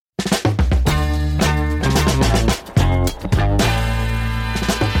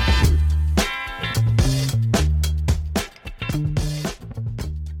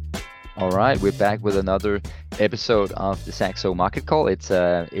right, we're back with another episode of the Saxo Market Call. It's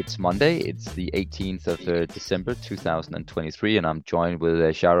Monday. It's the 18th of December 2023, and I'm joined with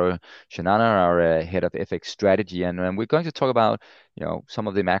Sharo Shanana, our head of FX strategy, and we're going to talk about some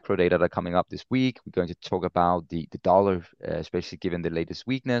of the macro data that are coming up this week. We're going to talk about the dollar, especially given the latest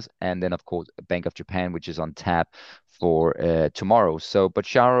weakness, and then of course Bank of Japan, which is on tap for tomorrow. But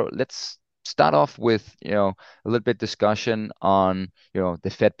Sharo, let's start off with a little bit discussion on the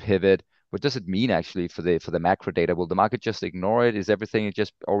Fed pivot. What does it mean actually for the macro data? Will the market just ignore it? Is everything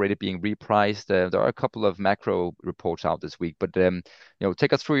just already being repriced? There are a couple of macro reports out this week, but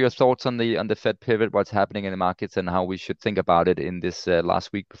take us through your thoughts on the Fed pivot, what's happening in the markets, and how we should think about it in this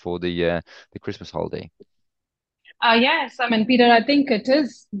last week before the Christmas holiday. Yes, I mean, Peter, I think it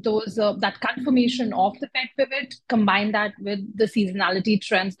is those that confirmation of the Fed pivot, combine that with the seasonality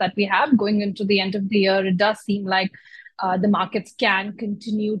trends that we have going into the end of the year. It does seem like the markets can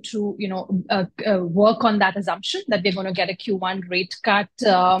continue to, work on that assumption that they're going to get a Q1 rate cut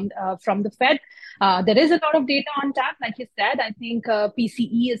from the Fed. There is a lot of data on tap, like you said. I think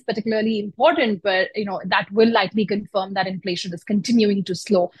PCE is particularly important, but that will likely confirm that inflation is continuing to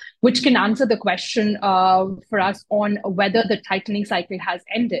slow, which can answer the question for us on whether the tightening cycle has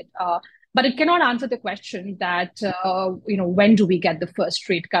ended. But it cannot answer the question that, when do we get the first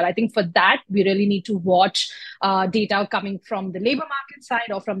rate cut? I think for that, we really need to watch data coming from the labor market side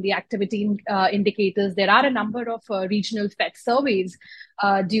or from the activity indicators. There are a number of regional Fed surveys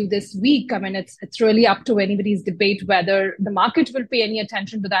due this week. I mean, it's really up to anybody's debate whether the market will pay any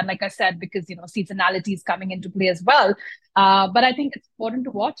attention to that, like I said, because, seasonality is coming into play as well. But I think it's important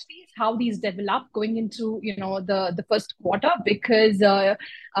to watch how these develop going into, the first quarter, because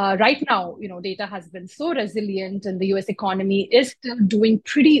right now, data has been so resilient and the US economy is still doing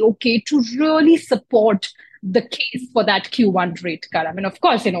pretty okay to really support the case for that Q1 rate cut. I mean, of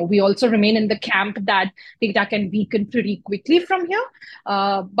course, we also remain in the camp that data can weaken pretty quickly from here.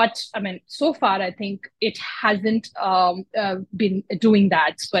 But I mean, so far, I think it hasn't been doing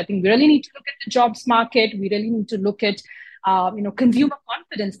that. So I think we really need to look at the jobs market. We really need to look at consumer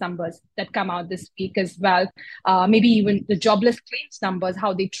confidence numbers that come out this week as well. Maybe even the jobless claims numbers,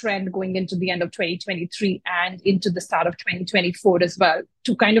 how they trend going into the end of 2023 and into the start of 2024 as well,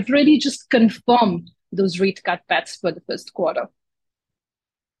 to kind of really just confirm those rate cut bets for the first quarter.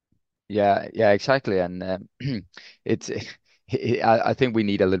 Yeah, exactly. And it's I think we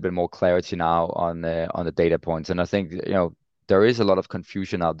need a little bit more clarity now on the data points, and I think there is a lot of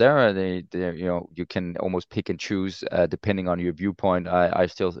confusion out there. And you can almost pick and choose depending on your viewpoint. I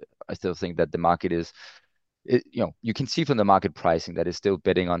still think that the market is, you can see from the market pricing that it's still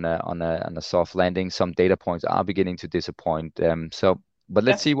betting on a soft landing. Some data points are beginning to disappoint. But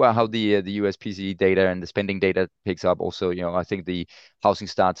let's see how the US PCE data and the spending data picks up. Also, I think the housing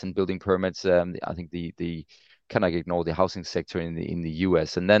starts and building permits. I think the cannot ignore the housing sector in the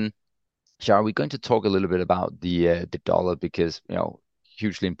US. And then, Shah, we're going to talk a little bit about the dollar, because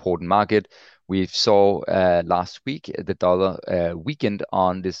hugely important market. We saw last week the dollar weakened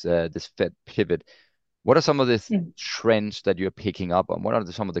on this Fed pivot. What are some of the trends that you're picking up on? What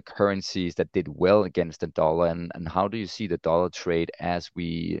are some of the currencies that did well against the dollar, and how do you see the dollar trade as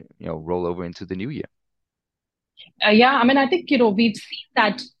we roll over into the new year? Yeah, I mean, I think, we've seen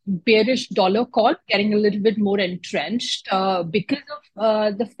that bearish dollar call getting a little bit more entrenched because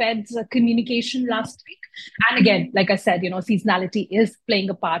of the Fed's communication last week. And again, like I said, seasonality is playing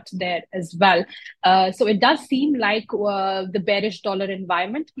a part there as well. So it does seem like the bearish dollar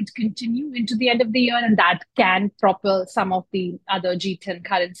environment could continue into the end of the year, and that can propel some of the other G10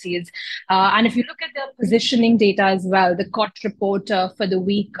 currencies. And if you look at the positioning data as well, the COT report for the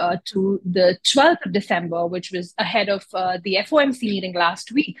week to the 12th of December, which was ahead of the FOMC meeting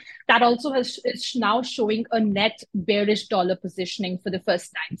last week, that also is now showing a net bearish dollar positioning for the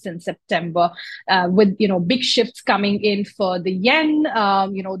first time since September, with big shifts coming in for the yen,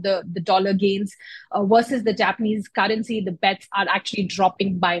 the dollar gains versus the Japanese currency. The bets are actually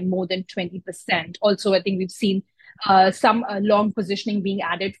dropping by more than 20%. Also, I think we've seen some long positioning being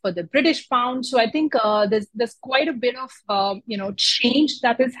added for the British pound. So I think there's quite a bit of change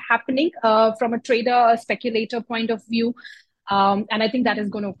that is happening from a trader, a speculator point of view. And I think that is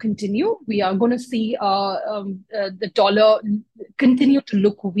going to continue. We are going to see the dollar continue to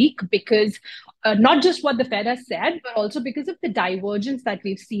look weak because not just what the Fed has said, but also because of the divergence that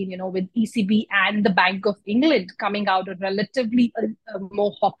we've seen, with ECB and the Bank of England coming out relatively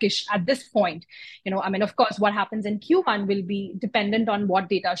more hawkish at this point. I mean, of course, what happens in Q1 will be dependent on what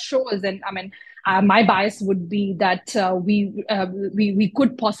data shows. And I mean, My bias would be that we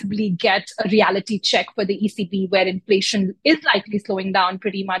could possibly get a reality check for the ECB, where inflation is likely slowing down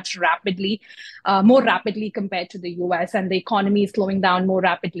pretty much rapidly, more rapidly compared to the US, and the economy is slowing down more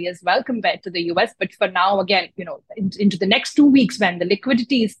rapidly as well compared to the US. But for now, again, into the next 2 weeks when the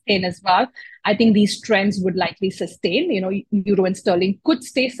liquidity is thin as well, I think these trends would likely sustain. Euro and sterling could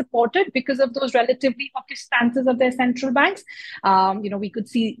stay supported because of those relatively hawkish stances of their central banks. We could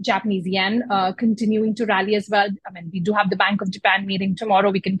see Japanese yen continuing to rally as well. I mean, we do have the Bank of Japan meeting tomorrow.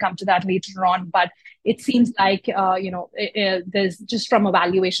 We can come to that later on, but it seems like there's, just from a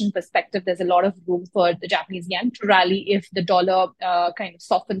valuation perspective, there's a lot of room for the Japanese yen to rally if the dollar kind of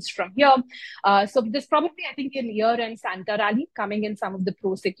softens from here. So there's probably, I think, an year-end Santa rally coming in some of the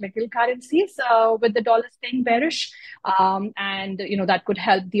pro-cyclical currencies with the dollar staying bearish, and that could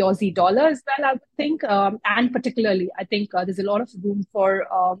help the Aussie dollar as well, I would think, and particularly, I think there's a lot of room for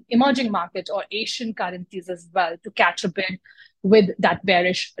emerging market or Asian currencies as well to catch a bit with that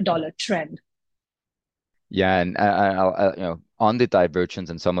bearish dollar trend. Yeah, and on the divergence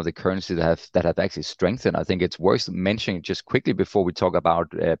and some of the currencies that have actually strengthened, I think it's worth mentioning just quickly before we talk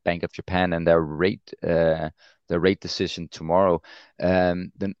about Bank of Japan and their rate decision tomorrow.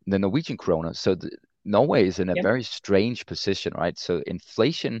 The Norwegian kroner. So Norway is in a Yeah. very strange position, right? So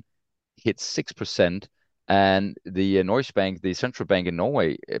inflation hit 6%, and the Norges Bank, the central bank in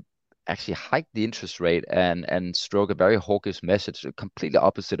Norway, actually hiked the interest rate and struck a very hawkish message, completely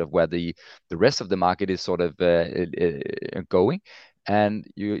opposite of where the rest of the market is sort of going. And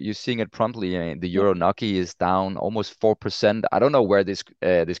you're seeing it promptly. The Yeah. euro NOK is down almost 4%. I don't know where this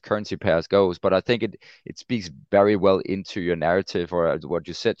currency pairs goes, but I think it speaks very well into your narrative, or what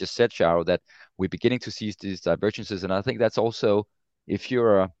you just said, Sharo, that we're beginning to see these divergences. And I think that's also, if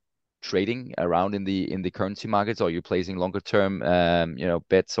you're trading around in the currency markets, or you're placing longer term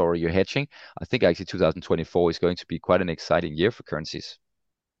bets, or you're hedging, I think actually 2024 is going to be quite an exciting year for currencies.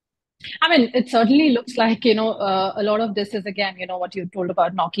 I mean, it certainly looks like, a lot of this is, again, what you told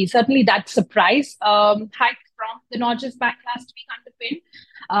about Noki. Certainly that surprise hike from the Norges Bank last week underpinned.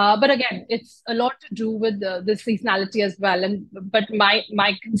 But again, it's a lot to do with the seasonality as well. But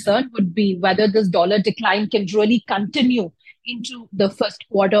my concern would be whether this dollar decline can really continue into the first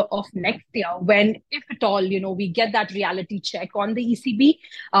quarter of next year, when, if at all, we get that reality check on the ECB,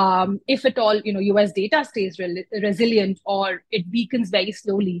 if at all, US data stays resilient or it weakens very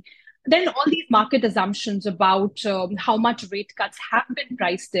slowly, then all these market assumptions about how much rate cuts have been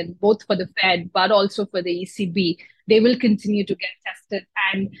priced in, both for the Fed but also for the ECB, they will continue to get tested.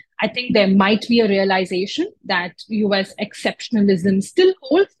 And I think there might be a realization that US exceptionalism still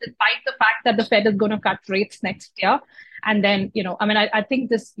holds, despite the fact that the Fed is going to cut rates next year. And then, I think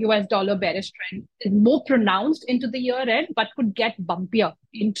this US dollar bearish trend is more pronounced into the year end, but could get bumpier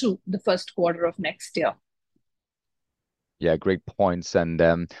into the first quarter of next year. Yeah, great points. And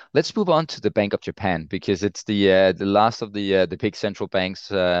let's move on to the Bank of Japan, because it's the last of the big central banks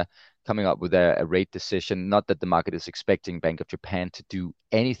coming up with a rate decision. Not that the market is expecting Bank of Japan to do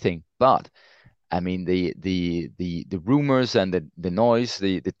anything, but I mean the rumors and the noise,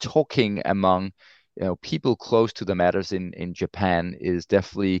 the talking among people close to the matters in Japan is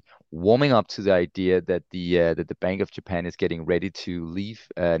definitely warming up to the idea that the Bank of Japan is getting ready to leave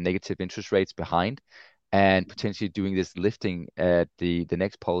negative interest rates behind, and potentially doing this lifting at the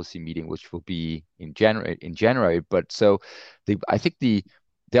next policy meeting, which will be in January. But so I think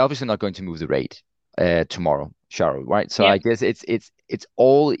they're obviously not going to move the rate tomorrow, Sharo, right? So Yeah. I guess it's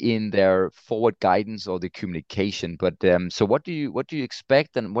all in their forward guidance or the communication. But so what do you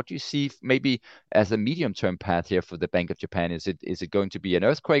expect, and what do you see maybe as a medium term path here for the Bank of Japan? Is it going to be an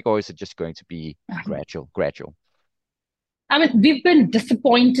earthquake, or is it just going to be gradual? I mean, we've been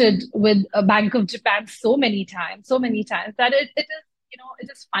disappointed with a Bank of Japan so many times that it is, it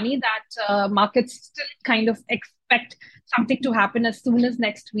is funny that markets still kind of expect something to happen as soon as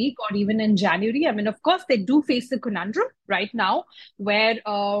next week or even in January. I mean, of course, they do face a conundrum right now where,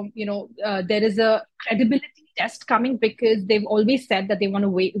 there is a credibility test coming, because they've always said that they want to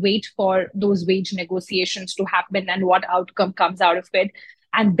wait for those wage negotiations to happen and what outcome comes out of it,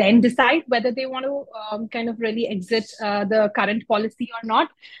 and then decide whether they want to kind of really exit the current policy or not.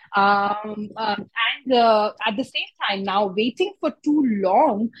 And at the same time, now waiting for too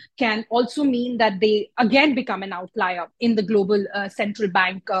long can also mean that they again become an outlier in the global central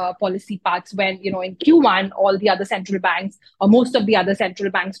bank policy paths, when, in Q1, all the other central banks, or most of the other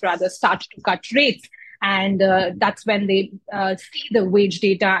central banks rather, start to cut rates. And that's when they see the wage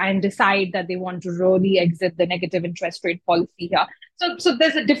data and decide that they want to really exit the negative interest rate policy here. So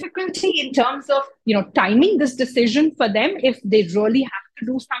there's a difficulty in terms of timing this decision for them if they really have to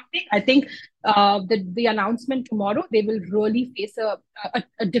do something. I think the announcement tomorrow, they will really face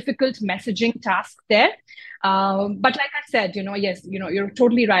a difficult messaging task there. But like I said, yes, you're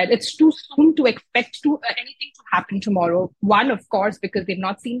totally right. It's too soon to expect anything to happen tomorrow. One, of course, because they've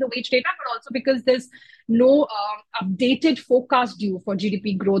not seen the wage data, but also because there's no updated forecast due for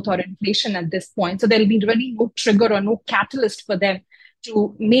GDP growth or inflation at this point. So there'll be really no trigger or no catalyst for them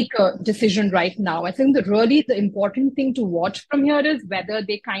to make a decision right now. I think that really the important thing to watch from here is whether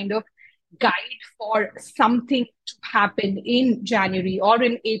they kind of guide for something to happen in January or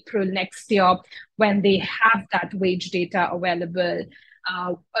in April next year when they have that wage data available.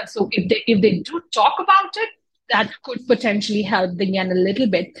 So if they do talk about it, that could potentially help the yen a little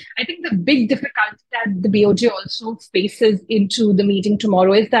bit. I think the big difficulty that the BoJ also faces into the meeting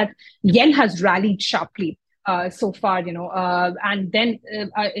tomorrow is that yen has rallied sharply so far, and then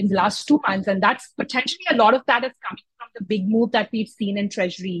in the last 2 months, and that's potentially a lot of that is coming from the big move that we've seen in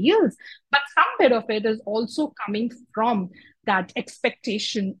treasury yields, but some bit of it is also coming from that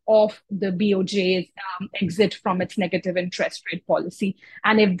expectation of the BoJ's exit from its negative interest rate policy.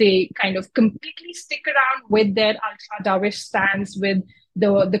 And if they kind of completely stick around with their ultra dovish stance, with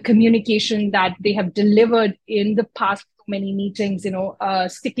the communication that they have delivered in the past so many meetings,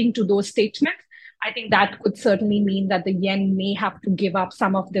 sticking to those statements, I think that could certainly mean that the yen may have to give up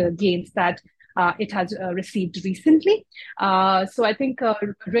some of the gains that it has received recently. So I think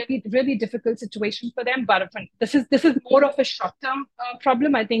really, really difficult situation for them. But this is more of a short-term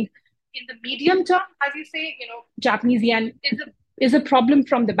problem. I think in the medium term, as you say, Japanese yen is a problem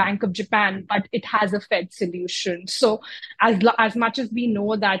from the Bank of Japan, but it has a Fed solution. So as much as we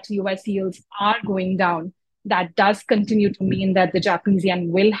know that US yields are going down, that does continue to mean that the Japanese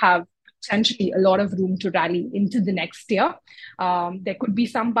yen will have potentially a lot of room to rally into the next year. There could be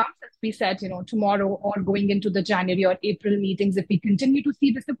some bumps, as we said, tomorrow or going into the January or April meetings if we continue to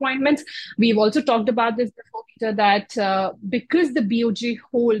see disappointments. We've also talked about this before, Peter, that because the BoJ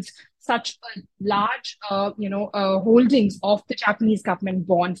holds such a large, holdings of the Japanese government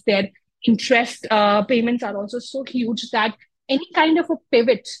bonds, their interest payments are also so huge that any kind of a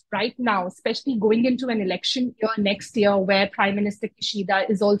pivot right now, especially going into an election year next year where Prime Minister Kishida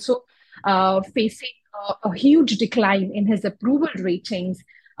is also facing a huge decline in his approval ratings,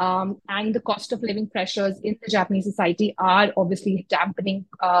 and the cost of living pressures in the Japanese society are obviously dampening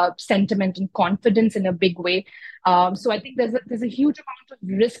sentiment and confidence in a big way. So I think there's a huge amount of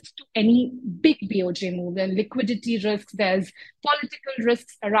risks to any big BoJ move. There are liquidity risks, there's political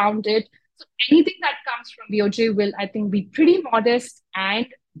risks around it. So anything that comes from BoJ will, I think, be pretty modest and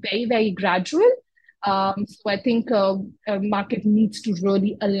very, very gradual. So I think market needs to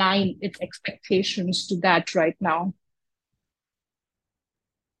really align its expectations to that right now.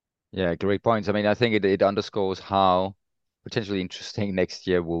 Yeah, great points. I mean, I think it underscores how potentially interesting next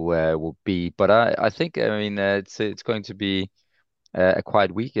year will be. But I think it's going to be a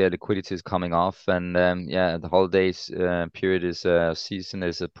quiet week. Liquidity is coming off, and yeah, the holidays period is season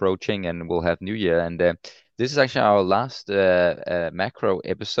is approaching, and we'll have New Year. And this is actually our last macro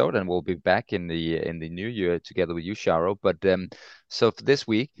episode, and we'll be back in the new year together with you, Sharo. But so for this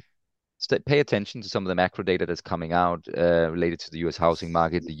week, pay attention to some of the macro data that's coming out related to the U.S. housing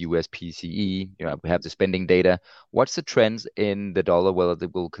market, the U.S. PCE. We have the spending data. What's the trends in the dollar? Whether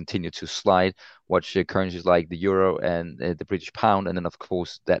it will continue to slide. Watch currencies like the euro and the British pound, and then of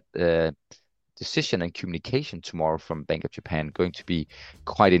course that decision and communication tomorrow from Bank of Japan going to be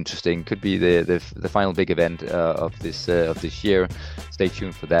quite interesting. Could be the final big event of this year. Stay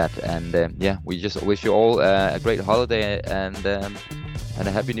tuned for that. And yeah, we just wish you all a great holiday and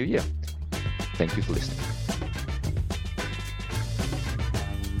a happy New Year. Thank you for listening.